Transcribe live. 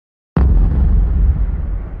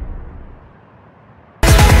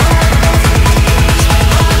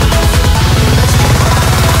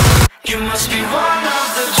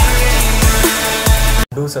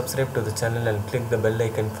Do subscribe to the channel and click the bell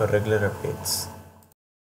icon for regular updates.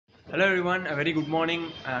 Hello everyone, a very good morning.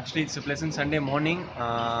 Actually it's a pleasant Sunday morning.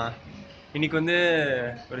 இன்னைக்கு வந்து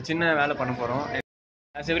ஒரு சின்ன வேலை பண்ண போறோம்.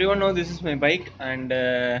 As everyone know, this is my bike and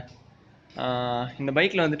இந்த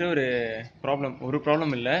பைக்ல வந்துட்டு ஒரு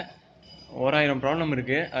ப்ராப்ளம் இல்ல, 1000 ப்ராப்ளம்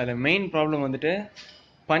இருக்கு. அதுல மெயின் ப்ராப்ளம் வந்துட்டு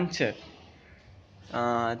பஞ்சர்.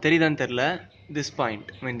 தெரியுதான்னு தெரியல. this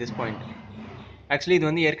point ஆக்சுவலி இது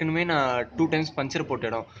வந்து ஏற்கனவே நான் 2 times பஞ்சர்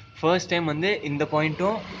போட்டுடும். ஃபர்ஸ்ட் டைம் வந்து இந்த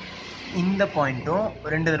பாயிண்ட்டும் இந்த பாயிண்ட்டும்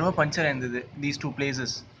 2 தடவை puncture ஆயிருந்தது, these two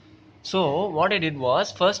places. So what I did was,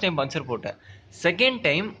 first time puncture போட்டேன், செகண்ட்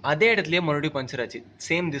டைம் அதே இடத்துலயே மறுபடியும் பஞ்சர் ஆச்சு,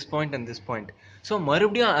 same this point and this point. So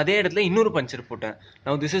மறுபடியும் அதே இடத்துல இன்னொரு பஞ்சர் போட்டேன்.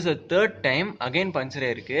 Now this is a third time again puncture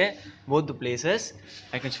ஆயிருக்கு, both the places.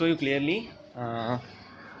 I can show you clearly.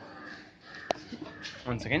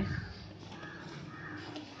 One second.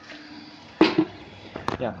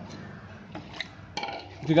 Yeah,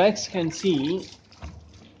 if you guys can see,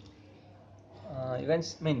 you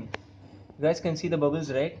guys can see the bubbles,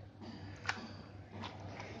 right?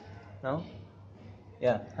 Now,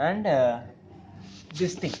 yeah, and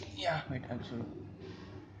this thing, yeah, wait, I'll show you.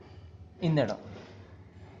 இந்த இடம்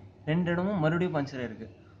ரெண்டு இடமும் மறுபடியும் puncture இருக்கு.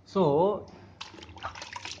 So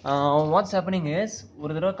what's happening is,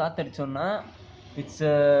 ஒரு தடவை காத்தடிச்சோன்னா it's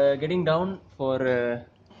getting down for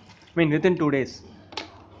within 2 days.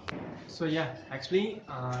 So yeah, actually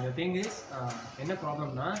the thing is, என்ன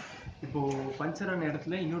ப்ராப்ளம்னா, இப்போது பஞ்சர் ஆன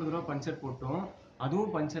இடத்துல இன்னொரு தடவை பஞ்சர் போட்டோம்,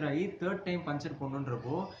 அதுவும் பஞ்சர் ஆகி third time puncture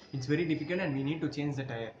போடணுன்றப்போ it's very difficult and we need to change the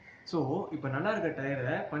tyre. So இப்போ நல்லா இருக்க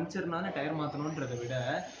டயரை பஞ்சர்னால டயர் மாற்றணுன்றதை விட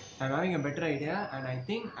I'm having a better idea and I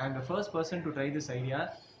think I am the first person to try this idea.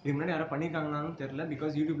 இதுக்கு முன்னாடி யாரும் பண்ணியிருக்காங்களான்னு தெரியல,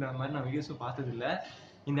 because யூடியூப்ல அந்த மாதிரி நான் வீடியோஸும் பார்த்ததில்லை.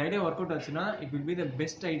 இந்த ஐடியா ஒர்க் அவுட் ஆச்சுன்னா it will be the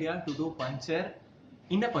best idea to two puncture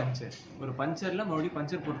in a puncture. ஒரு பஞ்சர்ல மறுபடியும்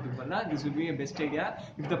பஞ்சர் போடுறதுக்கு பதிலா this will be a best idea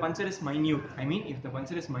if the puncture is minute. If the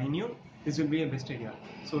puncture is minute, this will be a best idea.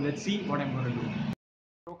 So let's see what I'm going to do.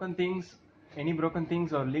 Any broken things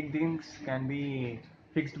or leaked things can be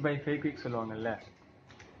fixed by FeviKwik சொல்லுவாங்கல்ல.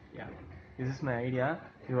 Yeah, this is my idea.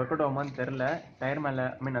 இது work out ஆகுமான்னு தெரியல. Tyre மேல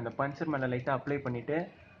அந்த puncture மேல லைட்டா apply பண்ணிட்டு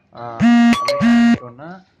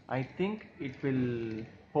I think it will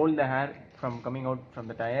hold the hair from coming out from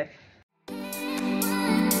the tire.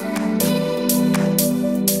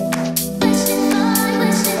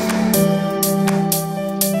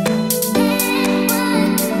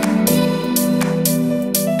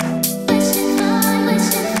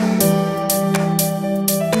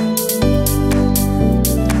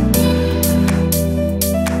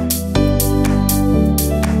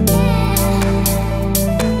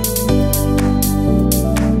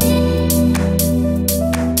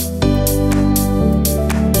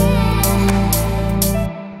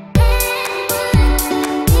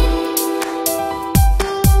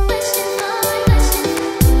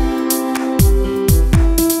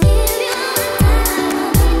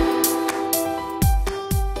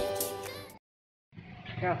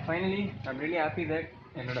 Yeah, finally I'm really happy that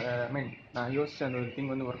என்னோட நான் யோசிச்ச அந்த ஒரு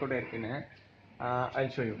திங் வந்து ஒர்க் அவுட் ஆயிருக்குன்னு.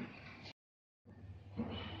 I'll show you.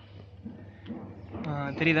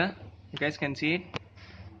 தெரியுதா? You guys can see it.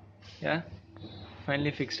 Yeah,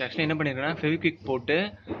 finally fixed. Actually என்ன பண்ணிருக்கேன்னா FeviKwik போட்டு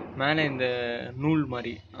மேலே இந்த நூல்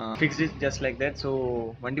மாதிரி fixed it just like that. So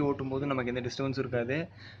வண்டி ஓட்டும் போது நமக்கு எந்த டிஸ்டர்பன்ஸும் இருக்காது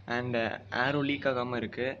அண்ட் ஏரோ லீக் ஆகாமல்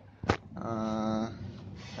இருக்கு.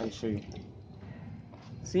 I'll show you.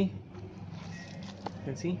 See? You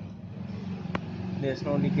can see there's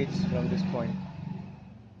no leakage from this point.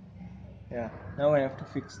 Yeah, now I have to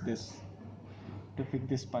fix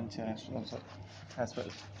this puncture as well.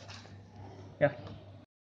 Yeah,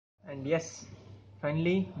 and yes,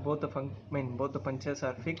 finally both the punctures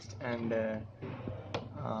are fixed and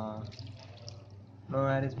no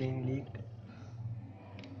air is being leaked.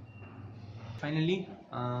 Finally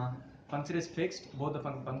puncture is fixed, both the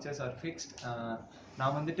punctures are fixed.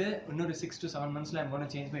 நான் வந்துட்டு இன்னொரு 6 to 7 months I'm going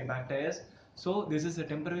to change my back tires. So this is a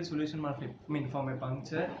temporary solution for my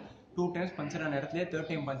puncture. 2 times puncture ஆன இடத்துல third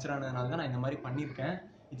time puncture ஆனதுனால தான் நான் இந்த மாதிரி பண்ணியிருக்கேன்.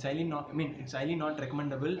 It's highly not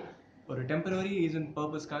recommendable. ஒரு temporary reason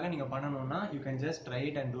purposeக்காக நீங்கள் பண்ணணும்னா you can just try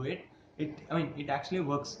it and do it. It actually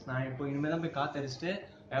works. நான் இப்போ இனிமேல் தான் போய் காத்தடிச்சிட்டு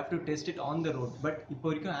I have to test it on the road. But இப்போ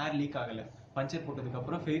வரைக்கும் ஏர் லீக் ஆகலை. பஞ்சர்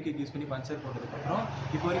போட்டதுக்கப்புறம் FeviKwik யூஸ் பண்ணி பஞ்சர் போட்டதுக்கப்புறம்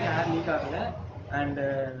இப்போ வரைக்கும் ஏர் லீக் ஆகலை. அண்ட்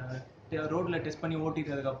ரோட்டில் டெஸ்ட் பண்ணி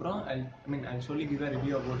ஓட்டிட்டதுக்கப்புறம் I'll surely give a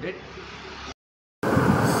review about it.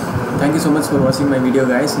 Thank you so much for watching my video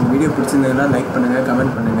guys. இந்த வீடியோ பிடிச்சிருந்ததுன்னா லைக் பண்ணுங்கள்,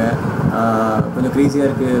 கமெண்ட் பண்ணுங்கள். கொஞ்சம் க்ரேஸியாக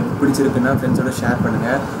இருக்குது, பிடிச்சிருக்குன்னா ஃப்ரெண்ட்ஸோட ஷேர்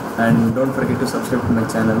பண்ணுங்கள். And don't forget to subscribe to my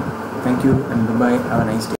channel. Thank you and goodbye. Have a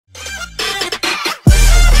nice day.